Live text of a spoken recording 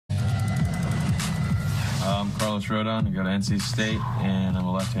I'm Carlos Rodon. I go to NC State, and I'm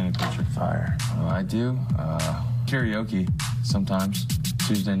a left-handed pitcher. Fire. I do karaoke sometimes.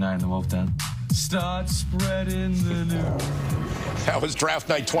 Tuesday night in the Wolf Den. Start spreading the news. That was draft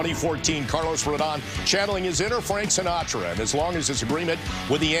night 2014. Carlos Rodon channeling his inner Frank Sinatra. And as long as his agreement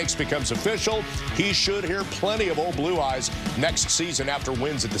with the Yanks becomes official, he should hear plenty of Old Blue Eyes next season after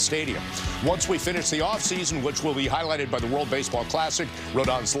wins at the stadium. Once we finish the offseason, which will be highlighted by the World Baseball Classic,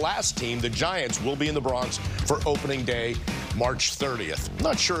 Rodon's last team, the Giants, will be in the Bronx for opening day, March 30th.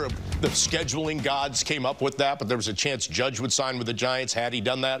 Not sure if the scheduling gods came up with that, but there was a chance Judge would sign with the Giants. Had he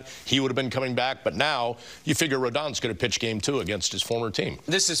done that, he would have been coming back. But now you figure Rodon's going to pitch game 2 against his former team.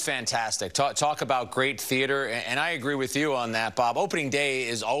 This is fantastic. Talk about great theater, and I agree with you on that, Bob. Opening day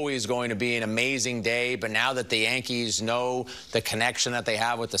is always going to be an amazing day, but now that the Yankees know the connection that they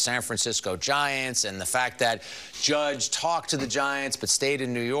have with the San Francisco Giants and the fact that Judge talked to the Giants but stayed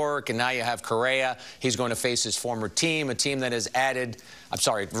in New York, and now you have Correa. He's going to face his former team, a team that has added,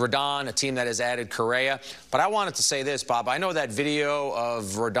 Rodon, a team that has added Correa. But I wanted to say this, Bob. I know that video of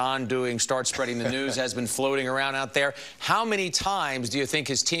Rodon doing Start Spreading the News has been floating around out there. How many times do you think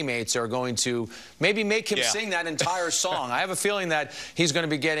his teammates are going to maybe make him sing that entire song? I have a feeling that he's going to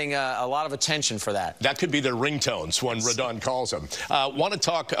be getting a lot of attention for that. That could be their ringtones when Rodon calls him. Want to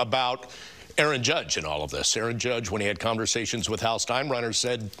talk about Aaron Judge in all of this. Aaron Judge, when he had conversations with Hal Steinbrenner,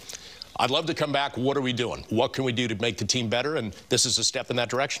 said, I'd love to come back. What are we doing? What can we do to make the team better? And this is a step in that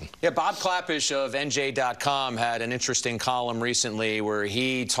direction. Yeah, Bob Klapisch of NJ.com had an interesting column recently where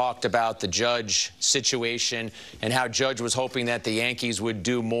he talked about the Judge situation and how Judge was hoping that the Yankees would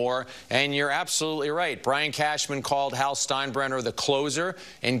do more. And you're absolutely right. Brian Cashman called Hal Steinbrenner the closer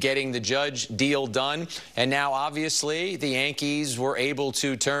in getting the Judge deal done. And now, obviously, the Yankees were able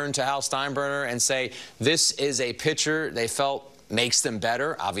to turn to Hal Steinbrenner and say, this is a pitcher they felt makes them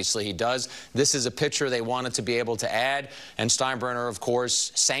better. Obviously, he does. This is a pitcher they wanted to be able to add, and Steinbrenner, of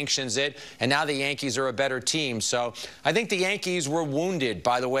course, sanctions it, and now the Yankees are a better team. So I think the Yankees were wounded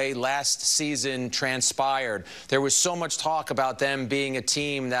by the way last season transpired. There was so much talk about them being a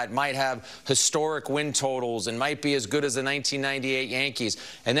team that might have historic win totals and might be as good as the 1998 Yankees,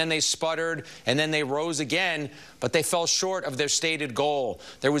 and then they sputtered, and then they rose again, but they fell short of their stated goal.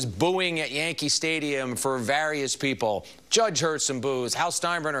 There was booing at Yankee Stadium for various people. Judge heard some boos. Hal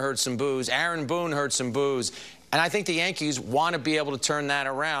Steinbrenner heard some boos. Aaron Boone heard some boos. And I think the Yankees want to be able to turn that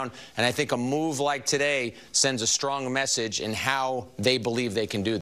around. And I think a move like today sends a strong message in how they believe they can do that.